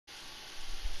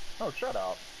Oh, shut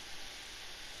up.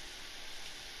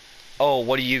 Oh,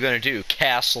 what are you gonna do?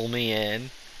 Castle me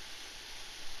in?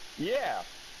 Yeah.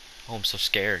 Oh, I'm so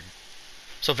scared.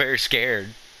 So very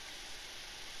scared.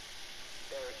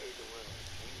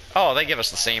 Oh, they give us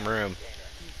the same room.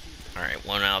 Alright,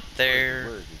 one out Where is he? there.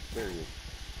 Where is he? There he is.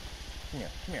 Come here.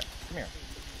 Come here. Come here.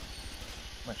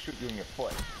 I'm gonna shoot you in your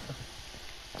foot.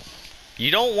 You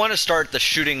don't want to start the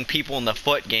shooting people in the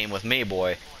foot game with me,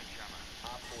 boy.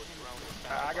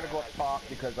 I gotta go up top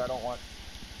because I don't want...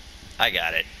 I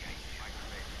got it.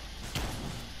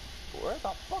 Where the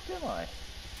fuck am I?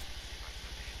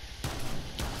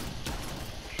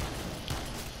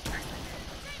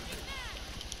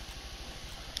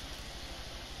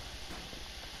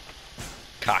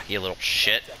 Cocky little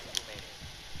shit.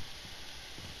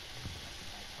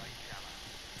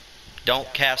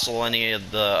 Don't castle any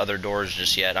of the other doors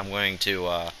just yet. I'm going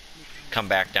to come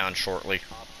back down shortly.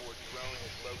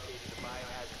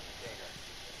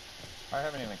 I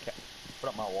haven't even put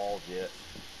up my walls yet.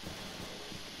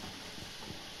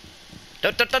 I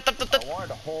wanted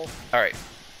to hold... Alright.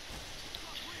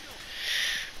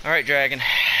 Alright, Dragon.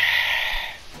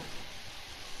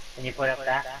 Can you put up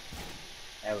that?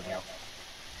 There we go.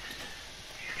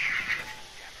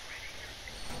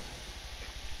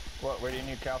 What, where do you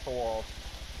need castle walls?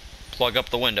 Plug up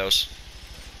the windows.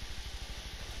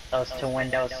 Those two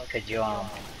windows, could you,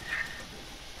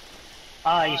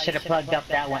 Oh, you should have plugged up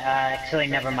that one. Actually,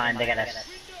 never mind. They got a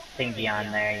thingy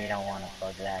on there. You don't want to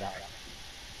plug that up.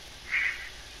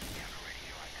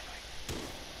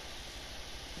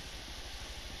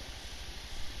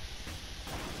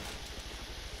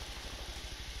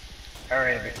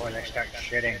 Hurry before they start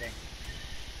shooting.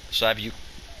 So have you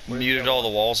muted all the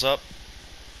walls up?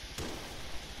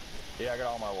 Yeah, I got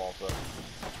all my walls up.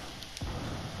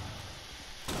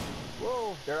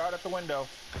 Whoa, they're out at the window.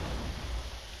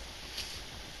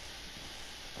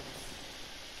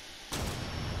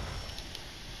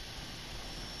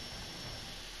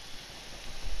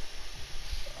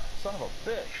 Son of a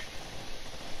bitch.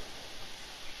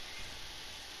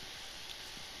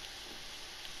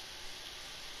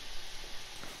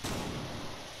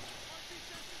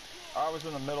 I was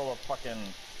in the middle of fucking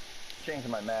changing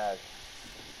my mag.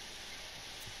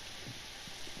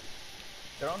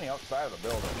 They're on the outside of the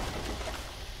building.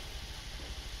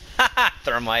 Haha,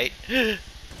 thermite.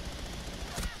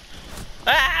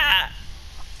 Ah!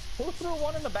 Who threw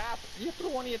one in the bath? You threw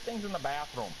one of your things in the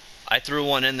bathroom. I threw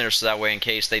one in there so that way in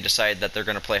case they decide that they're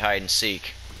going to play hide and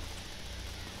seek.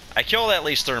 I killed at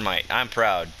least thermite. I'm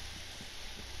proud.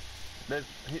 They're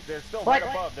still What? right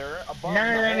above. They're above.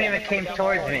 None of them even came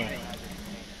towards me.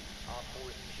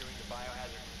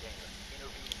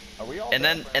 Are we all And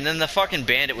then the fucking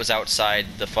bandit was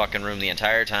outside the fucking room the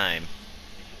entire time.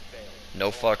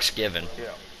 No fucks given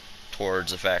Yeah.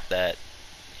 towards the fact that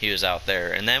he was out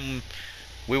there. And then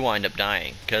we wind up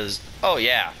dying cuz oh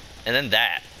yeah. And then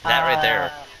that right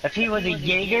there. If he was a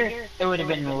Jaeger, it would have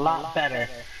been a lot better.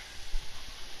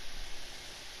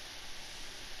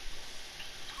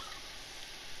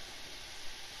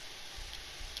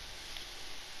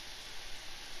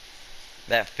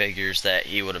 That figures that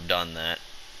he would have done that.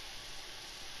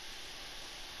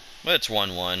 But it's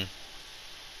 1-1.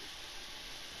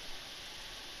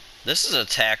 This is an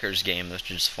attacker's game,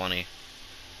 which is funny.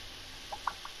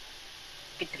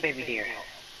 Get the baby deer.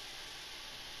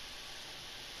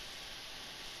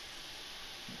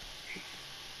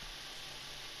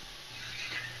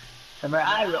 Remember,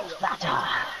 I wrote Sata.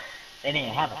 They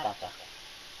didn't have a Sata.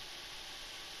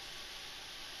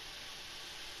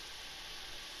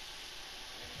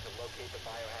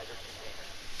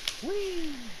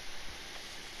 Whee!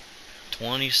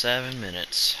 27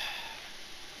 minutes.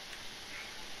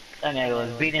 And I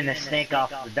was beating the snake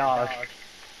off the dog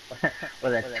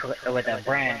with a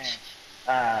branch.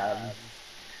 I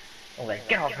was like,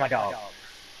 get off my dog!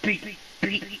 Beat,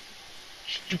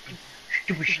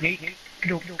 stupid snake!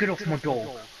 Get off my dog!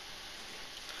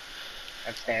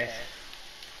 Upstairs.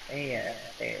 Yeah,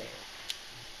 upstairs.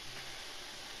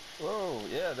 Whoa,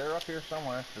 yeah, they're up here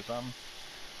somewhere for some.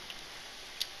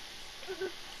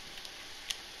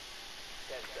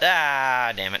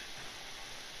 Ah, damn it.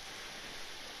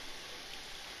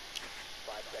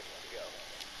 5 seconds to go.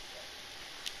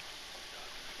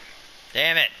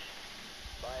 Damn it.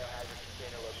 Biohazard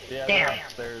container located. Yeah, Damn. they're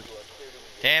upstairs.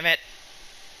 Damn it.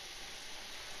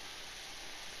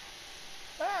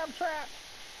 Ah, I'm trapped.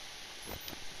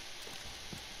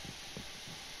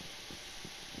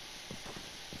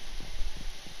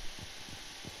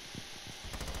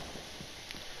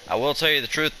 I will tell you the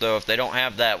truth though, if they don't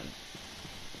have that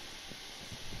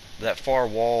far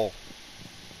wall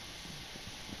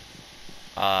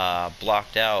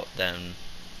blocked out, then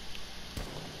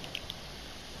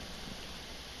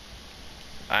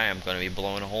I am going to be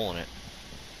blowing a hole in it.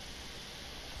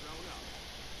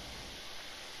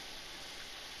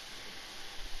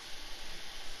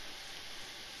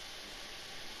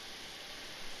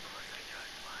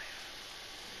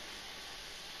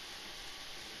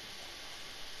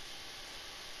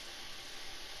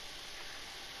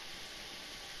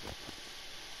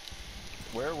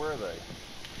 Where were they?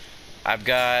 I've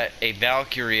got a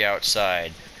Valkyrie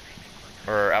outside.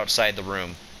 Or outside the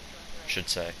room, should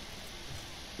say.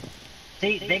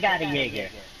 See, they got a Jaeger.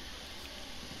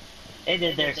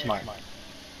 They're smart.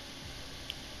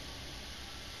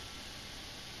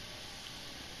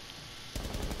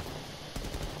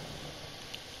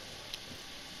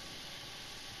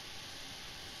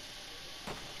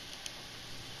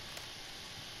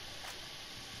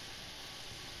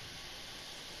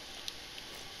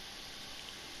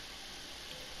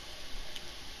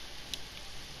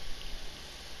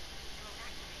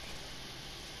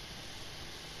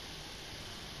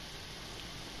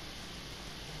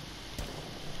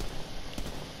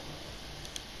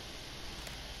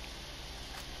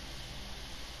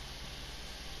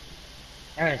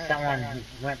 There was someone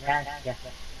who went past you.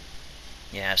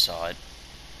 Yeah, I saw it.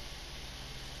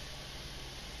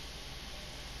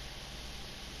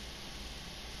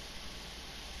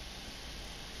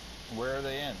 Where are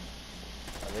they in?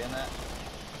 Are they in that?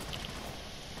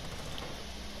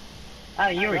 Oh,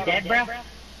 you were dead, bro?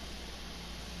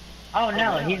 Oh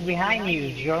no, he's behind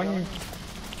you, Jordan.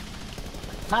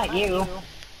 Not you.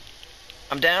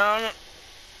 I'm down.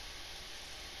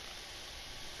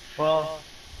 Well,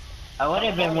 I would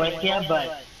have been with you,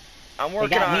 but I'm they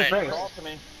working got on me it. first. Crawl to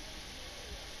me.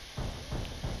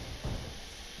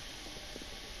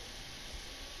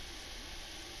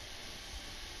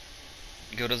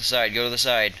 Go to the side, go to the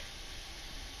side.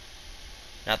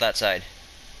 Not that side.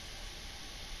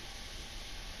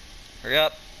 Hurry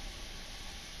up.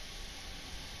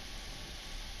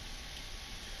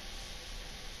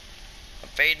 I'm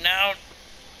fading out.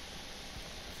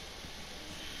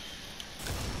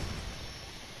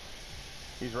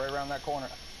 He's right around that corner.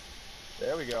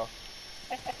 There we go.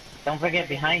 Don't forget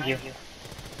behind you.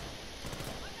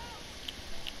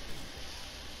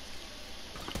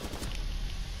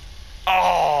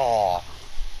 Oh!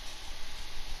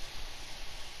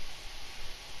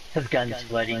 His gun's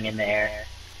floating in the air.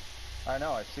 I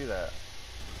know, I see that.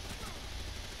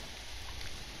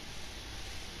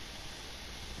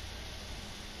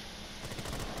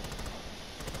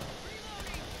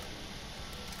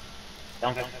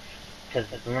 Don't, because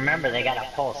remember they got a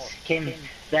pulse. Kim,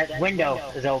 that window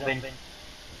is open.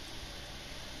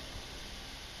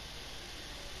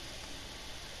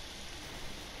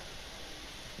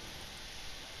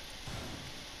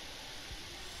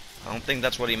 I don't think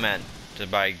that's what he meant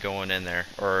by going in there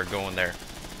or going there.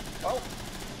 Oh!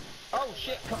 Oh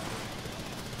shit! Come.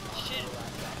 Shit!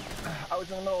 I was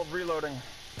in the middle of reloading.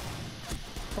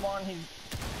 Come on, he.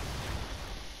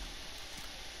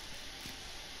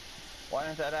 Why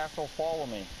didn't that asshole follow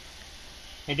me?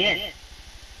 He did.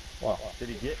 Well, Did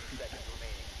he get?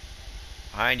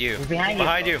 Behind you. He's behind you.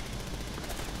 Behind you.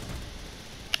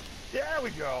 There we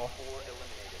go.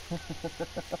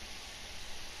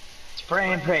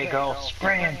 spray and pray, girl.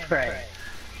 Spray and pray.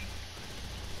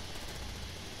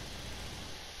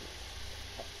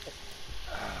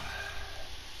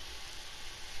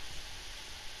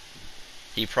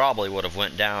 He probably would have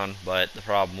went down, but the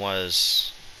problem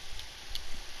was,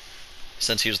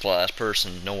 since he was the last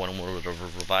person, no one would have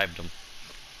revived him.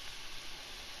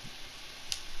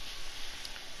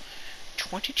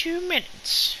 22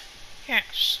 minutes.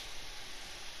 Yes.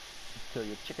 So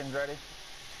your chicken's ready?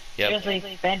 Yep.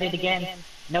 Seriously, bandit again.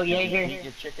 No Did you Jaeger. eat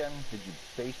your chicken? Did you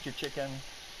baste your chicken?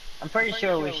 I'm pretty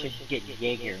sure we should get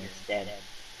Jaeger instead.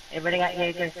 Everybody got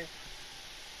Jaeger?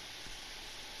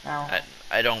 No.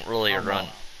 I don't really Oh, run.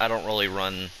 no. I don't really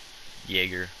run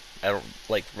Jaeger. I don't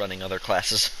like running other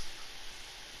classes.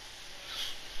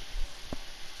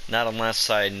 Not unless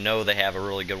I know they have a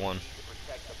really good one.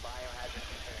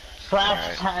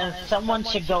 Slash, someone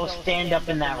should go stand up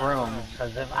in that room,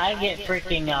 because if I get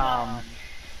freaking,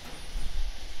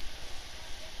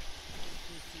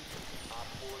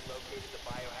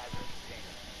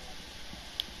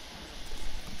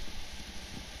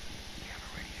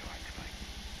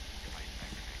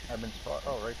 I've been spot.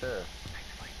 Oh, right there.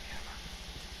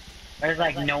 there's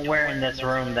like nowhere in this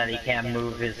room that he can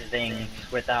move his thing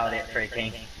without it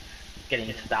freaking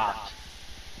getting stopped.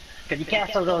 Could you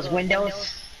cancel those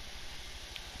windows?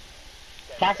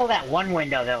 Cancel that one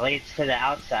window that leads to the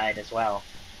outside as well.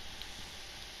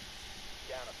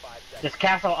 Down to 5 seconds. Just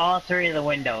castle all three of the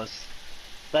windows.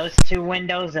 Those two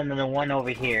windows and then the one over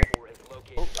here. 4 has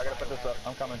located Oh, I gotta put this up.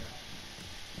 I'm coming.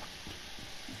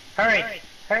 Hurry!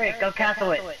 Hurry, go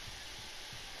castle it!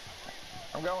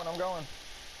 I'm going, I'm going.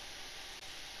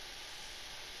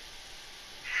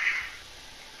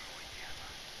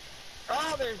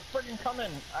 Oh, they're freaking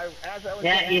coming. As I was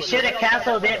Yeah, getting you to it, should they're have right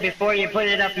castled outside. it before you put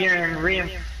it up your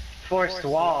reinforced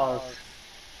walls.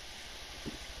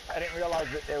 I didn't realize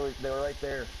that they were right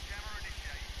there.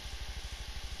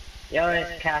 You always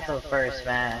castle first,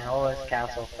 man. Always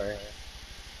castle first.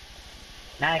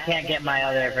 Now I can't get my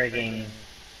other frigging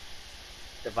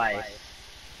device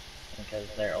because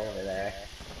they're over there.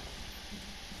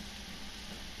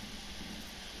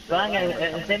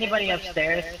 Is anybody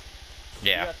upstairs?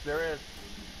 Yeah. Yes, there is.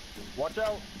 Watch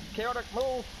out. Chaotic,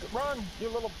 move. Run, you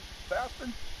little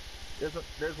bastard.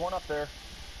 There's one up there.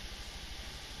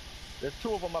 There's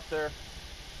two of them up there.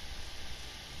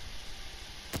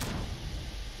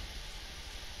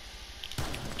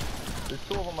 There's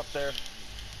two of them up there.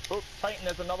 Oh, Titan,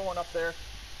 there's another one up there.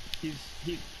 He's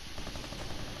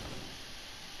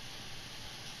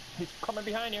coming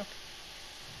behind you.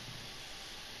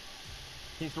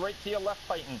 He's right to your left,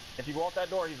 Titan. If you go out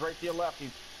that door, he's right to your left.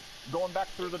 He's going back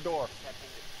through the door. attempting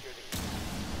to secure the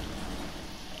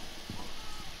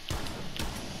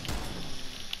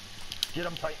Get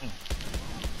him, Titan.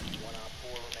 1 on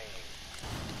 4 remaining.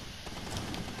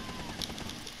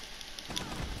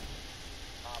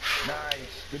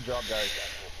 Nice. Good job, guys.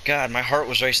 God, my heart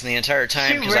was racing the entire She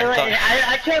time because really, I thought.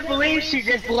 I can't believe she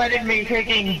just letting me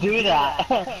freaking do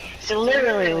that. She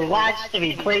literally watched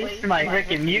me place my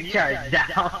freaking mute charge down.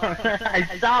 I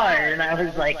saw her and I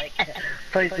was like,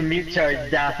 place the mute charge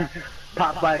down,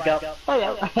 pop back up.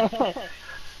 Hello.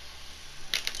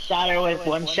 Shot her with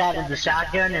one shot of the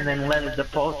shotgun and then let the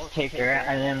post take her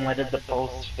and then let the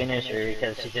post finish her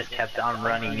because she just kept on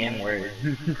running inward.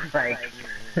 Like,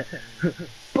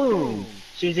 boom!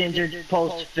 She's injured,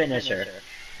 post finisher.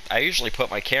 I usually put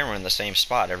my camera in the same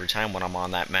spot every time when I'm on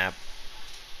that map.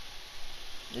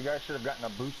 You guys should have gotten a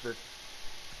booster.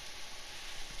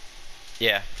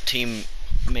 Yeah,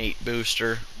 teammate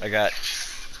booster. I got.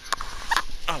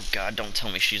 Oh God! Don't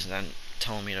tell me she's then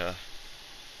telling me to.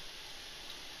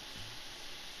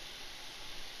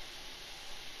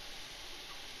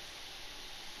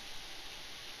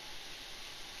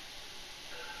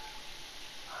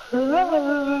 I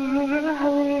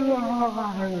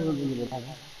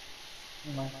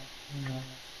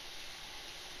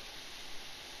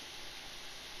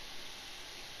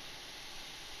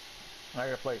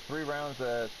gotta play 3 rounds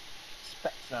as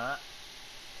Spetsnaz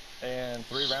and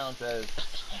 3 rounds as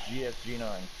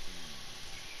GSG9.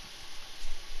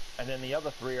 And then the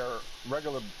other 3 are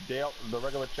the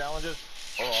regular challenges,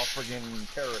 or all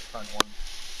friggin' terrorist hunt ones.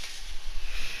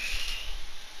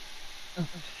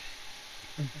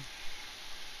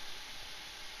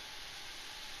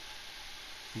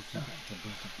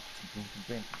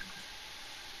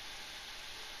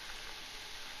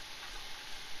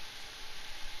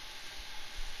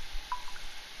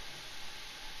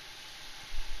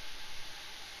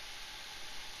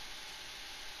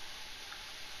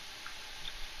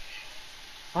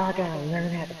 I gotta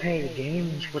learn how to play the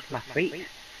games with my feet,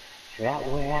 so that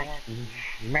way I can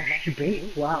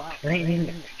masturbate while playing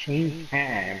at the same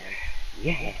time.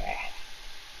 Yeah.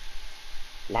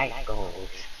 Life goals.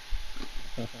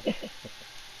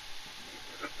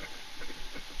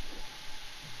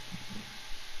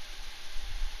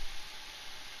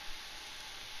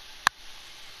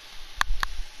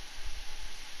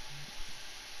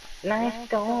 Life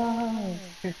goals.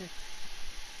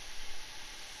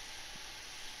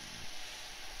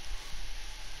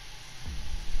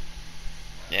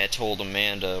 Yeah, I told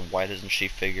Amanda, why doesn't she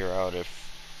figure out if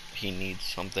he needs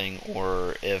something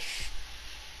or if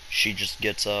she just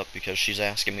gets up because she's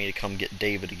asking me to come get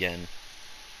David again.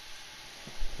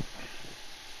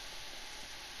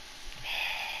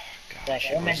 God, That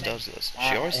she always woman, does this.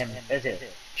 Is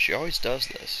it? She always does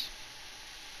this.